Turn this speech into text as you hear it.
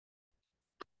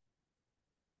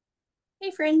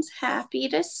Hey friends, happy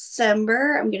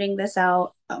December. I'm getting this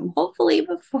out hopefully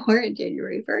before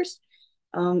January 1st.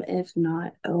 If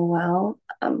not, oh well.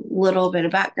 Little bit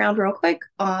of background real quick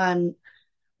on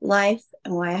life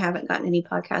and why I haven't gotten any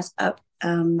podcasts up.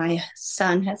 My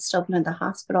son has still been in the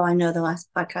hospital. I know the last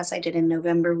podcast I did in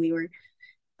November, we were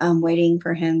waiting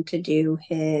for him to do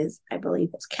his, I believe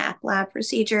his cath lab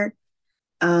procedure.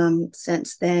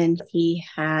 Since then, he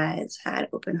has had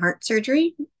open heart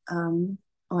surgery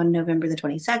on November the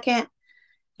 22nd.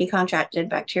 He contracted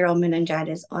bacterial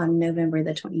meningitis on November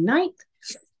the 29th.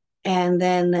 And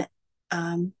then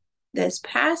this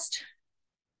past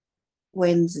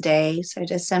Wednesday, so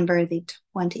December the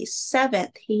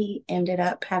 27th, he ended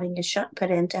up having a shunt put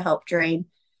in to help drain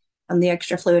the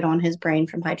extra fluid on his brain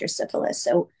from hydrocephalus.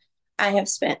 So I have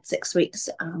spent 6 weeks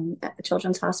at the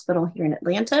Children's Hospital here in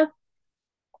Atlanta.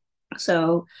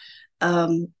 So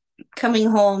coming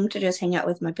home to just hang out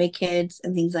with my big kids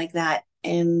and things like that.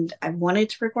 And I wanted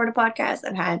to record a podcast.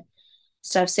 I've had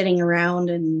stuff sitting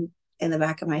around and in the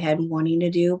back of my head wanting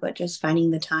to do, but just finding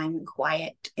the time and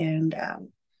quiet. And,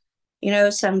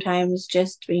 sometimes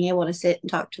just being able to sit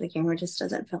and talk to the camera just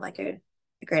doesn't feel like a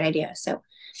great idea. So,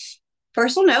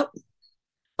 personal note,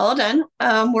 all done.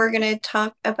 We're going to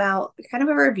talk about kind of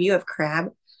a review of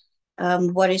CRAB.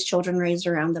 What is Children Raised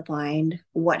Around the Blind?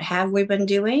 What have we been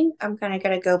doing? I'm kind of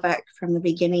going to go back from the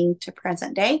beginning to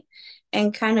present day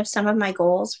and kind of some of my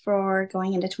goals for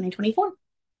going into 2024.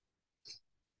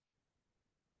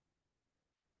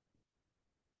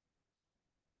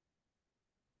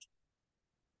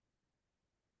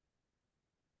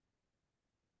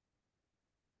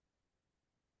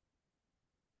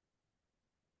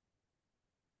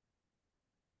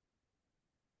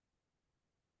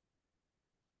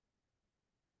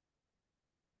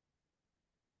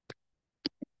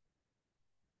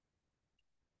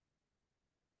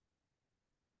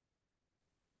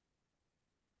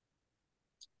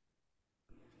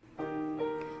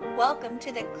 Welcome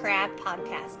to the CRAB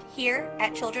podcast. Here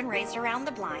at Children Raised Around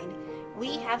the Blind,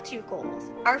 we have two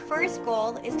goals. Our first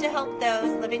goal is to help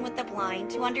those living with the blind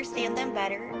to understand them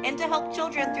better and to help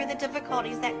children through the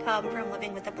difficulties that come from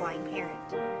living with a blind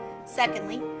parent.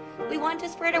 Secondly, we want to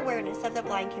spread awareness of the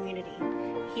blind community.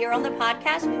 Here on the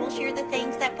podcast, we will share the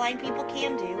things that blind people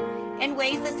can do and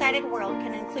ways the sighted world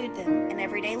can include them in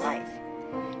everyday life.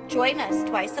 Join us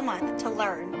twice a month to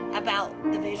learn about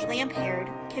the visually impaired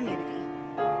community.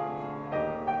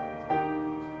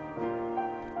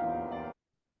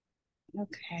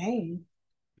 Okay.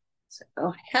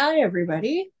 So, hi,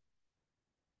 everybody.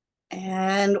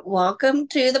 And welcome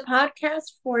to the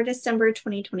podcast for December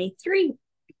 2023.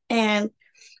 And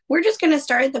we're just going to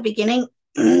start at the beginning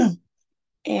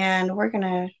and we're going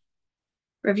to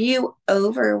review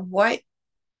over what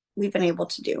we've been able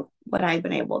to do, what I've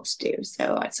been able to do.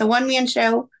 So it's a one-man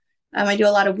show. I do a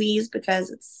lot of we's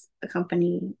because it's a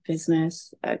company,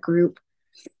 business, a group.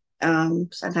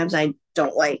 Sometimes I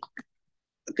don't like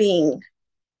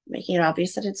making it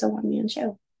obvious that it's a one-man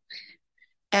show.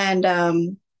 And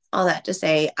all that to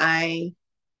say, I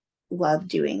love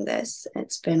doing this.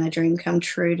 It's been a dream come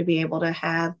true to be able to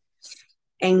have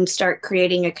and start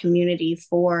creating a community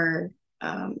for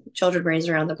children raised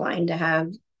around the blind to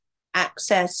have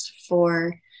access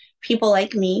for people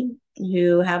like me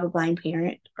who have a blind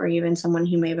parent or even someone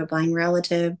who may have a blind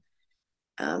relative,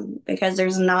 because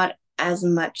there's not as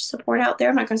much support out there.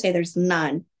 I'm not going to say there's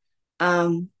none,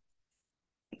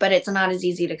 but it's not as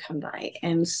easy to come by.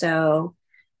 And so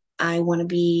I want to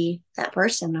be that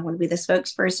person. I want to be the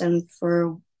spokesperson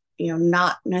for,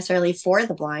 not necessarily for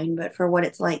the blind, but for what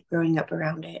it's like growing up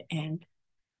around it and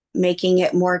making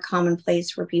it more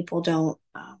commonplace where people don't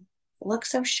look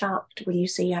so shocked when you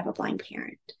say you have a blind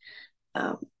parent,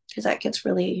 because that gets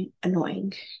really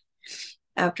annoying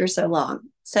after so long.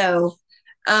 So,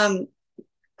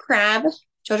 CRAB,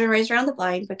 Children Raised Around the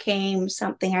Blind, became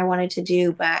something I wanted to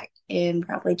do back in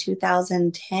probably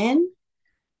 2010,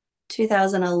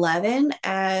 2011,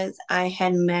 as I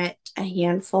had met a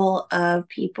handful of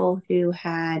people who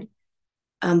had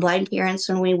blind parents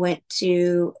when we went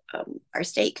to our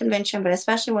state convention, but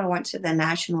especially when I went to the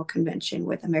national convention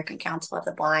with American Council of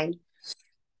the Blind.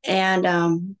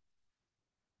 And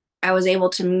I was able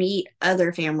to meet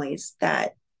other families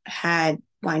that had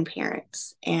blind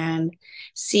parents and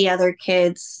see other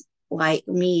kids like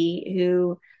me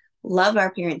who love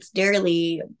our parents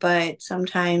dearly, but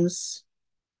sometimes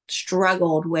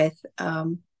struggled with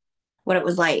what it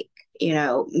was like,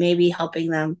 maybe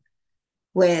helping them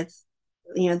with,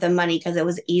 the money because it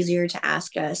was easier to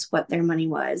ask us what their money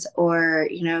was, or,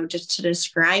 just to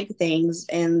describe things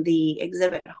in the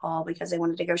exhibit hall because they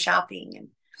wanted to go shopping.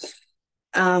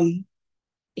 And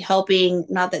helping,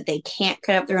 not that they can't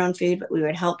cut up their own food, but we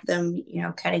would help them,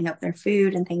 cutting up their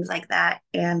food and things like that.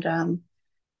 And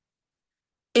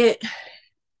it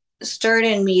stirred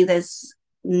in me this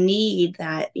need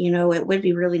that, it would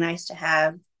be really nice to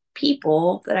have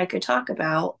people that I could talk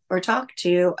about or talk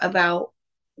to about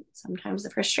sometimes the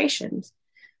frustrations,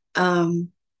 um,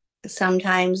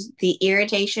 sometimes the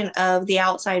irritation of the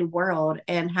outside world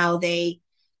and how they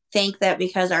think that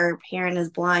because our parent is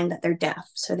blind that they're deaf,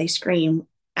 so they scream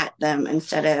at them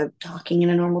instead of talking in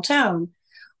a normal tone.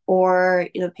 Or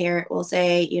the parent will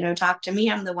say, talk to me,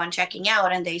 I'm the one checking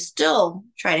out, and they still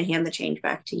try to hand the change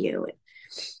back to you.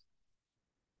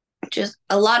 Just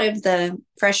a lot of the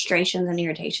frustrations and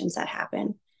irritations that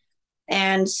happen.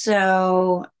 And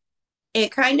so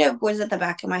it kind of was at the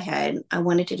back of my head. I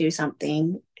wanted to do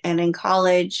something. And in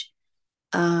college,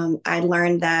 I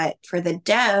learned that for the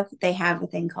deaf, they have a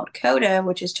thing called CODA,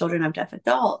 which is Children of Deaf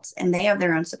Adults, and they have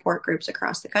their own support groups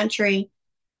across the country.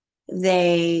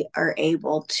 They are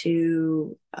able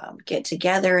to get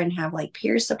together and have like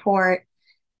peer support.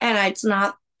 And it's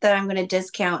not that I'm going to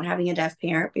discount having a deaf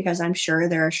parent because I'm sure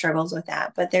there are struggles with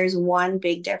that. But there's one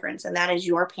big difference, and that is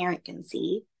your parent can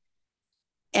see.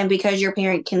 And because your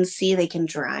parent can see, they can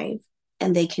drive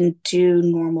and they can do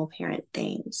normal parent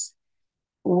things.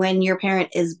 When your parent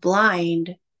is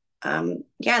blind,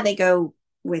 yeah, they go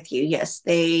with you. Yes,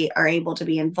 they are able to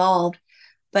be involved,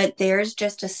 but there's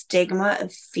just a stigma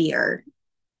of fear,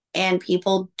 and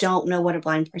people don't know what a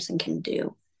blind person can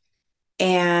do.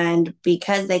 And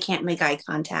because they can't make eye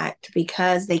contact,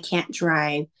 because they can't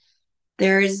drive,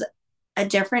 there's a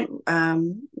different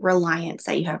reliance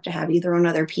that you have to have either on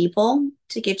other people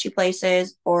to get you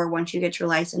places, or once you get your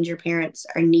license, your parents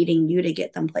are needing you to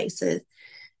get them places.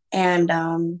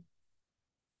 And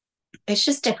it's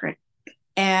just different.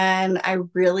 And I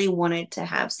really wanted to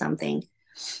have something.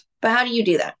 But how do you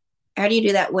do that? How do you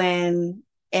do that when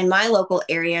in my local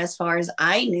area, as far as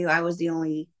I knew, I was the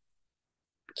only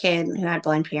kid who had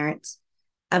blind parents?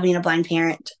 I mean, a blind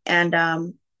parent.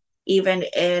 And even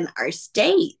in our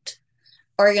state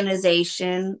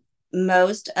organization,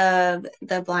 most of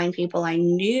the blind people I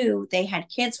knew, they had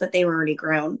kids, but they were already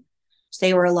grown. So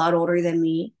they were a lot older than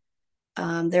me.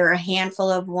 There are a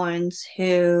handful of ones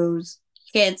whose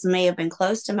kids may have been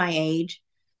close to my age,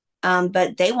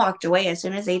 but they walked away as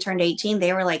soon as they turned 18.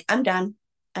 They were like, I'm done.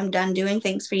 I'm done doing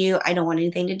things for you. I don't want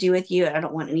anything to do with you. I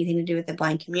don't want anything to do with the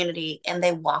blind community. And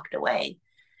they walked away.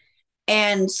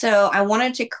 And so I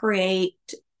wanted to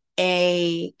create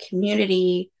a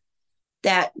community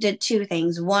that did two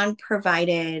things. One,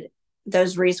 provided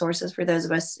those resources for those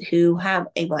of us who have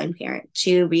a blind parent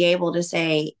to be able to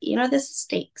say, this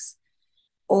stinks.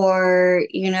 Or,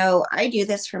 I do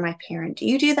this for my parent. Do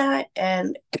you do that?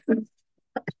 And,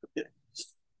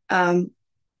 um,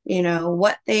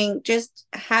 what thing, just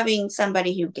having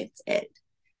somebody who gets it.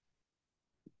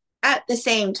 At the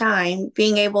same time,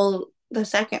 being able, the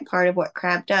second part of what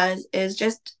CRAB does is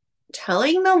just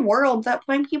telling the world that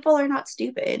blind people are not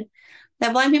stupid,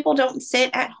 that blind people don't sit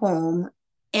at home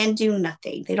and do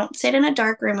nothing. They don't sit in a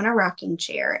dark room in a rocking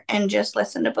chair and just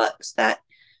listen to books, that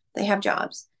they have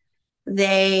jobs.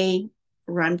 They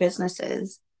run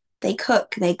businesses. They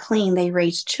cook, they clean, they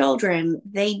raise children,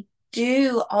 they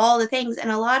do all the things. And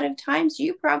a lot of times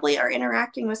you probably are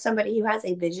interacting with somebody who has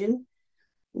a vision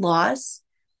loss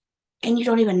and you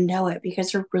don't even know it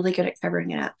because they're really good at covering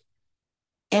it up.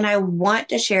 And I want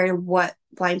to share what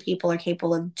blind people are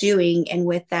capable of doing. And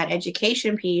with that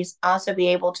education piece, also be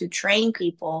able to train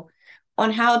people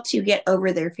on how to get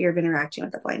over their fear of interacting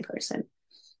with a blind person,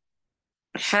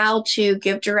 how to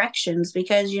give directions,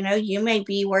 because, you may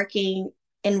be working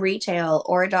in retail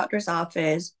or a doctor's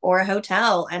office or a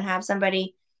hotel and have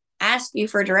somebody ask you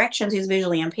for directions who's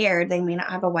visually impaired. They may not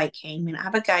have a white cane, may not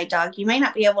have a guide dog. You may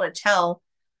not be able to tell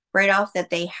right off that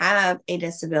they have a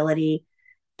disability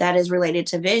that is related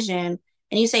to vision.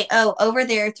 And you say, oh, over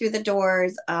there through the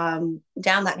doors, down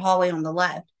that hallway on the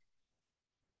left.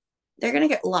 They're going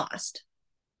to get lost.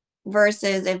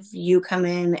 Versus if you come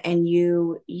in and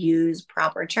you use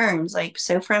proper terms. Like,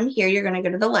 so from here, you're going to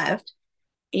go to the left.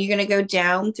 And you're going to go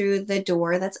down through the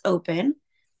door that's open.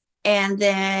 And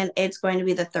then it's going to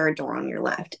be the third door on your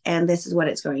left. And this is what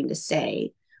it's going to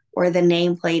say. Or the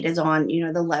nameplate is on,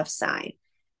 the left side.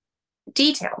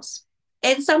 Details.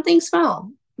 It's something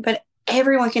small, but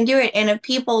everyone can do it. And if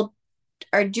people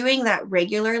are doing that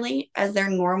regularly as their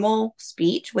normal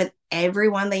speech with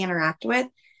everyone they interact with,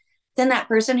 then that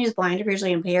person who's blind or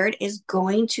visually impaired is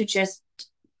going to just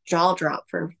jaw drop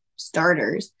for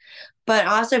starters, but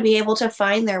also be able to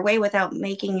find their way without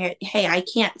making it, hey, I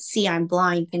can't see, I'm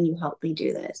blind. Can you help me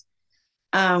do this?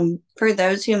 For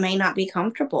those who may not be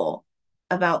comfortable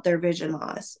about their vision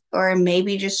loss or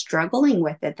maybe just struggling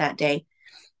with it that day.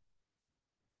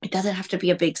 It doesn't have to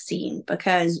be a big scene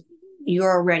because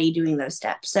you're already doing those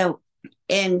steps. So,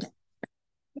 in,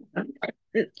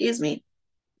 excuse me,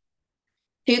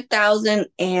 2000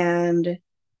 and it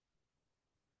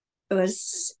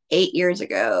was 8 years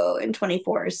ago in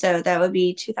 24. So that would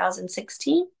be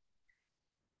 2016.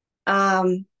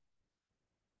 Um,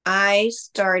 I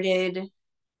started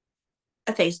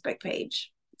a Facebook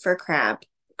page for CRAB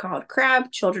called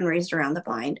CRAB Children Raised Around the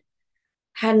Blind.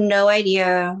 Had no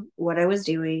idea what I was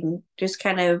doing, just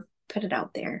kind of put it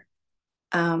out there.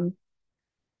 Um,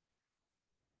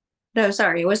 no,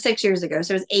 sorry, it was 6 years ago.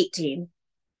 So it was 18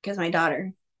 because my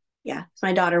daughter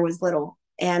was little.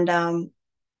 And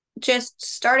just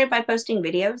started by posting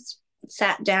videos,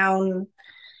 sat down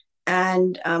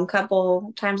and a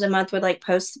couple times a month would like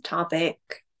post a topic.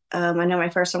 I know my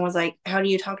first one was like, how do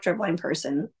you talk to a blind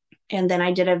person? And then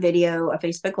I did a video, a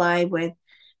Facebook Live with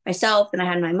myself, and I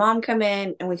had my mom come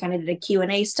in and we kind of did a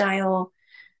Q&A style.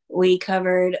 We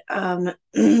covered a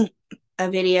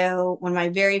video, one of my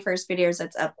very first videos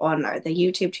that's up on the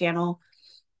YouTube channel.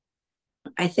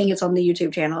 I think it's on the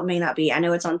YouTube channel. It may not be. I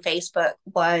know it's on Facebook.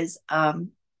 Was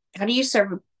how do you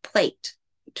serve a plate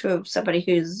to somebody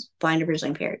who's blind or visually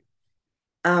impaired?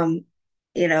 Um,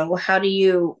 how do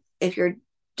you, if you're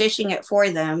dishing it for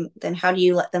them, then how do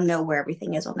you let them know where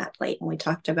everything is on that plate? And we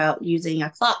talked about using a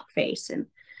clock face, and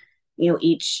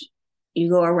each you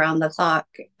go around the clock,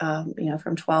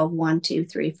 from 12, 1, 2,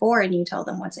 3, 4, and you tell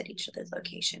them what's at each of those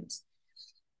locations.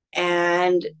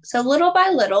 And so little by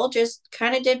little, just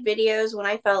kind of did videos when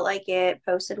I felt like it,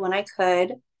 posted when I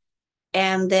could.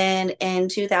 And then in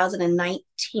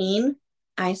 2019,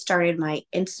 I started my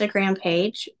Instagram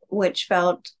page, which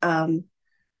felt in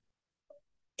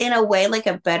a way like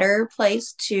a better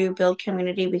place to build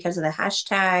community because of the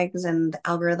hashtags, and the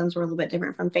algorithms were a little bit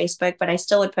different from Facebook, but I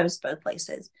still would post both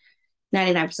places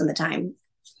 99% of the time.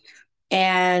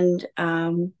 And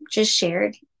just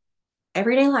shared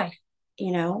everyday life.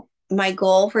 My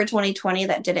goal for 2020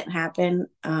 that didn't happen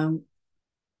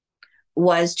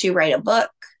was to write a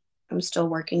book. I'm still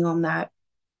working on that.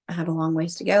 I have a long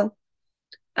ways to go.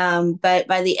 But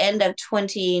by the end of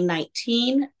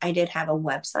 2019, I did have a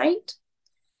website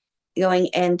going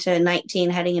into 19,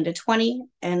 heading into 20.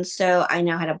 And so I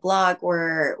now had a blog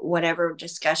or whatever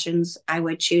discussions I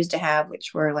would choose to have,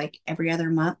 which were like every other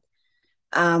month.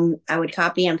 I would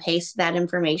copy and paste that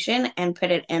information and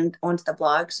put it in onto the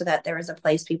blog so that there was a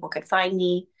place people could find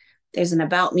me. There's an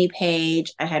about me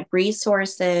page. I had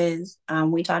resources.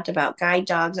 We talked about guide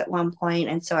dogs at one point,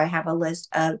 and so I have a list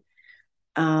of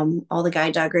all the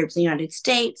guide dog groups in the United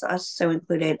States. Also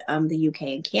included the UK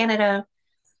and Canada,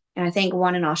 and I think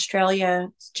one in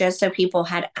Australia, just so people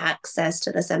had access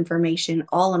to this information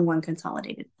all in one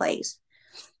consolidated place.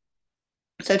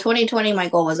 So 2020, my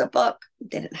goal was a book.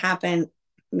 Didn't happen.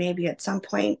 Maybe at some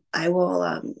point I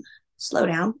will slow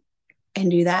down and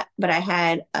do that. But I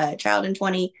had a child in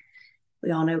 20.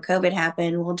 We all know COVID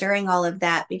happened. Well, during all of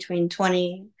that, between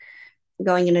 20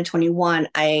 going into 21,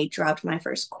 I dropped my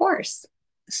first course.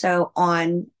 So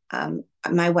on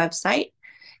my website,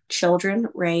 children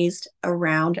raised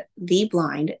around the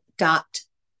blind.net,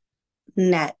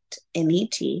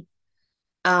 N-E-T.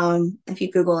 If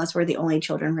you Google us, we're the only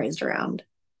children raised around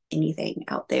anything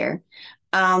out there.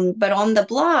 But on the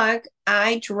blog,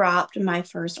 I dropped my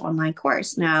first online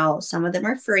course. Now, some of them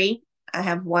are free. I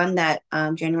have one that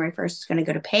January 1st is going to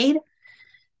go to paid.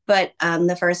 But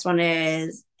the first one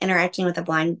is interacting with a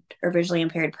blind or visually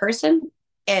impaired person.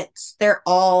 They're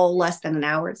all less than an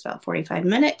hour. It's about 45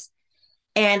 minutes.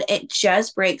 And it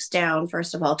just breaks down,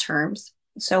 first of all, terms.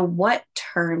 So what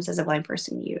terms does a blind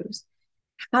person use?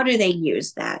 How do they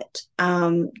use that?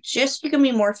 Just you can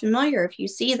be more familiar if you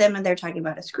see them and they're talking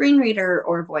about a screen reader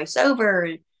or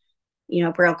voiceover,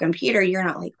 Braille computer. You're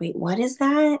not like, wait, what is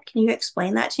that? Can you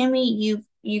explain that to me?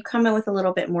 You come in with a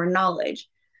little bit more knowledge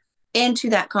into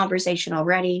that conversation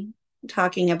already,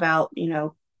 talking about,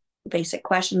 basic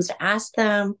questions to ask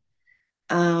them.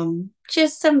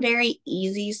 Just some very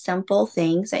easy, simple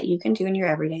things that you can do in your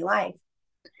everyday life.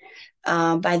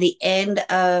 By the end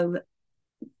of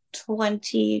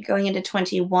 20 going into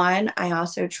 21, I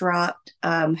also dropped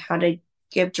how to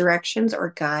give directions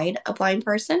or guide a blind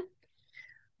person,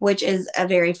 which is a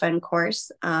very fun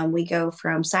course. We go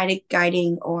from sighted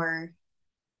guiding or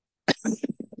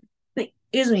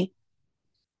excuse me,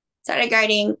 sighted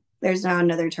guiding, there's now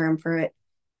another term for it,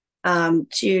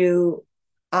 to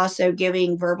also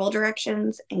giving verbal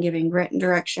directions and giving written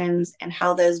directions, and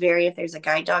how those vary if there's a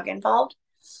guide dog involved,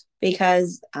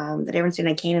 because the difference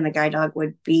between a cane and a guide dog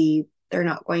would be they're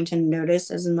not going to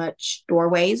notice as much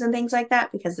doorways and things like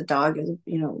that because the dog is,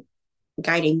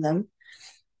 guiding them.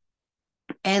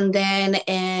 And then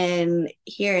in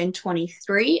here in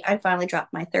 23, I finally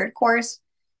dropped my third course,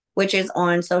 which is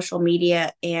on social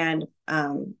media and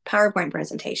PowerPoint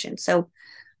presentation. So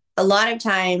a lot of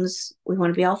times we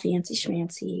want to be all fancy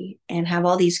schmancy and have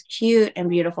all these cute and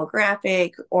beautiful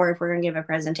graphic, or if we're going to give a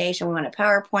presentation, we want a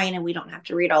PowerPoint and we don't have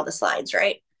to read all the slides,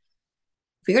 right?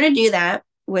 If you're going to do that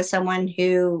with someone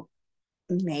who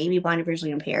may be blind or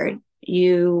visually impaired,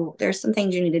 there's some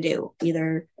things you need to do.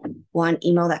 Either one,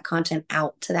 email that content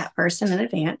out to that person in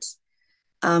advance,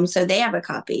 so they have a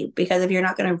copy, because if you're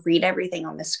not going to read everything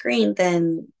on the screen,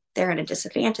 then they're at a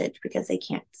disadvantage because they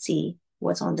can't see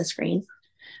what's on the screen.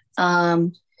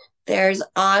 There's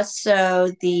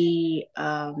also the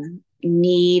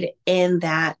need in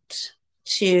that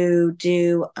to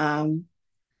do,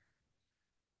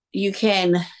 you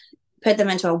can put them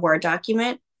into a Word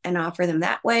document and offer them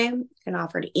that way. You can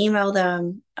offer to email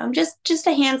them. Just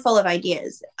a handful of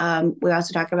ideas. We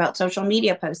also talk about social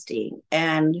media posting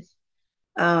and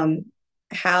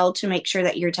how to make sure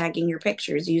that you're tagging your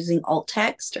pictures using alt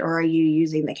text, or are you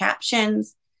using the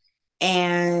captions,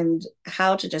 and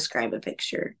how to describe a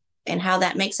picture and how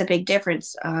that makes a big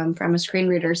difference from a screen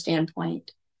reader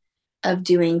standpoint of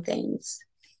doing things.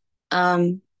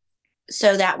 So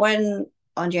that one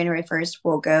on January 1st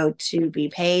will go to be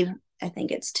paid. I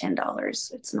think it's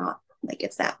 $10. It's not like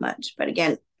it's that much. But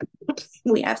again,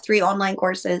 we have 3 online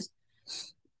courses.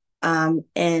 In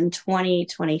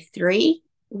 2023,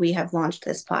 we have launched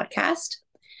this podcast.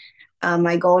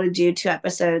 My goal to do 2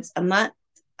 episodes a month.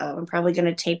 I'm probably going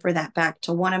to taper that back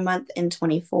to 1 a month in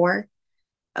 24,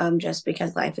 just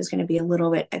because life is going to be a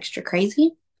little bit extra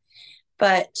crazy.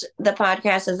 But the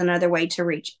podcast is another way to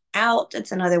reach out.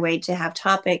 It's another way to have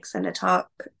topics and to talk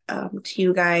to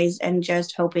you guys, and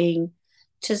just hoping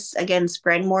to, again,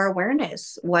 spread more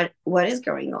awareness. What is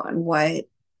going on? What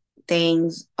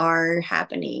things are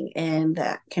happening in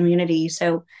the community?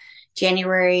 So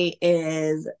January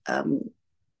is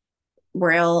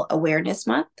Braille Awareness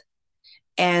Month.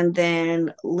 And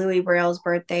then Louis Braille's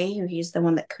birthday, he's the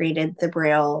one that created the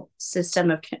Braille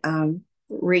system of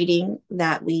reading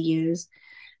that we use.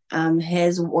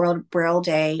 His World Braille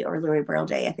Day, or Louis Braille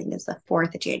Day, I think is the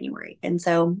 4th of January. And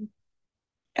so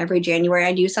every January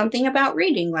I do something about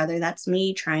reading, whether that's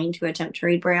me trying to attempt to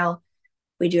read Braille.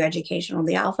 We do education on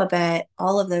the alphabet.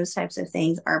 All of those types of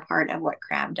things are part of what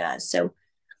CRAB does. So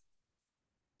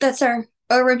that's our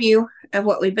overview of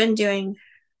what we've been doing,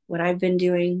 what I've been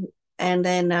doing. And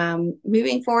then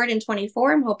moving forward in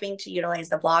 24, I'm hoping to utilize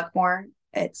the blog more.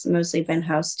 It's mostly been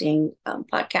hosting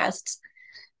podcasts.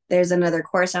 There's another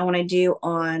course I want to do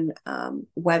on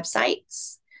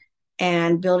websites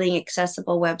and building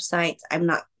accessible websites. I'm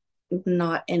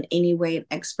not in any way an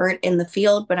expert in the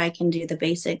field, but I can do the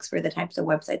basics for the types of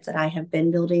websites that I have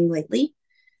been building lately.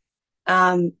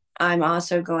 I'm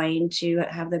also going to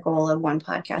have the goal of 1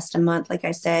 podcast a month, like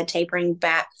I said, tapering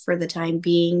back for the time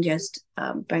being, just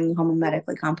bringing home a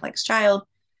medically complex child.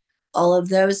 All of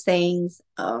those things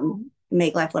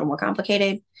make life a little more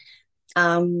complicated.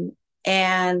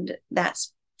 And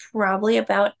that's probably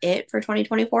about it for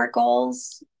 2024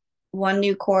 goals. 1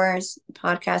 new course,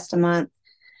 podcast a month.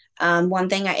 One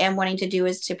thing I am wanting to do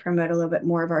is to promote a little bit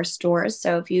more of our stores.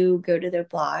 So if you go to the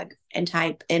blog and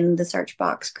type in the search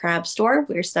box CRAB store,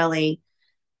 we're selling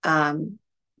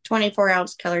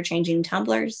 24-ounce color changing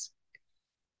tumblers.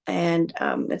 And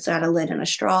it's got a lid and a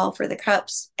straw for the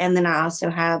cups. And then I also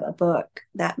have a book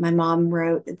that my mom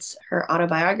wrote. It's her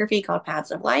autobiography called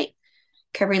Paths of Light,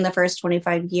 covering the first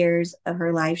 25 years of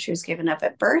her life. She was given up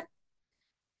at birth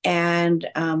and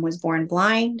was born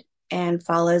blind, and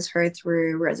follows her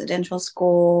through residential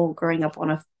school, growing up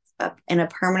in a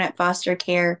permanent foster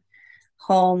care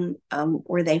home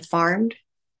where they farmed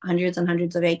hundreds and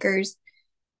hundreds of acres,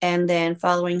 and then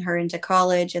following her into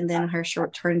college, and then her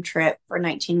short-term trip for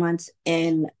 19 months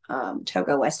in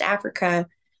Togo, West Africa,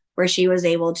 where she was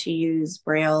able to use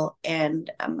Braille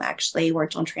and actually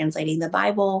worked on translating the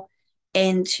Bible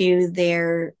into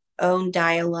their own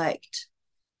dialect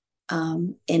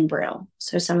in Braille.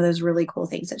 So some of those really cool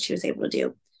things that she was able to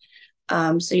do.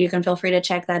 So you can feel free to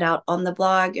check that out on the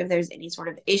blog. If there's any sort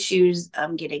of issues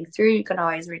getting through, you can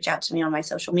always reach out to me on my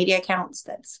social media accounts.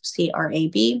 That's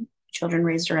CRAB, Children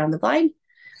Raised Around the Blind,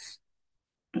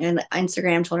 and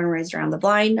Instagram, Children Raised Around the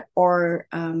Blind. Or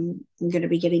I'm going to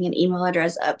be getting an email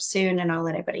address up soon, and I'll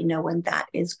let everybody know when that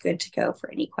is good to go for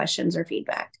any questions or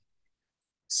feedback.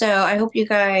 So I hope you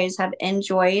guys have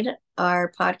enjoyed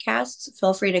our podcasts.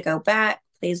 Feel free to go back.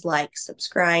 Please like,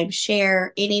 subscribe,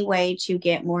 share, any way to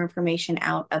get more information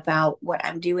out about what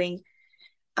I'm doing.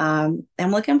 I'm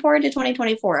looking forward to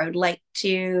 2024. I would like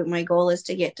to, my goal is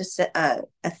to get to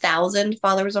 1,000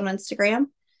 followers on Instagram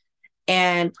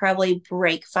and probably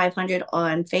break 500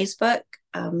 on Facebook.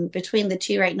 Between the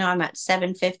two right now, I'm at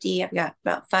 750. I've got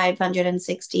about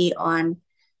 560 on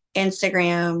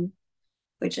Instagram,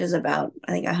 which is about,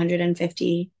 I think,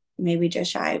 150, maybe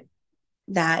just shy of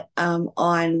that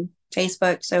on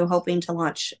Facebook. So hoping to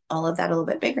launch all of that a little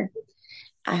bit bigger.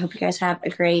 I hope you guys have a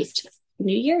great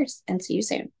New Year's and see you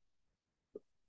soon.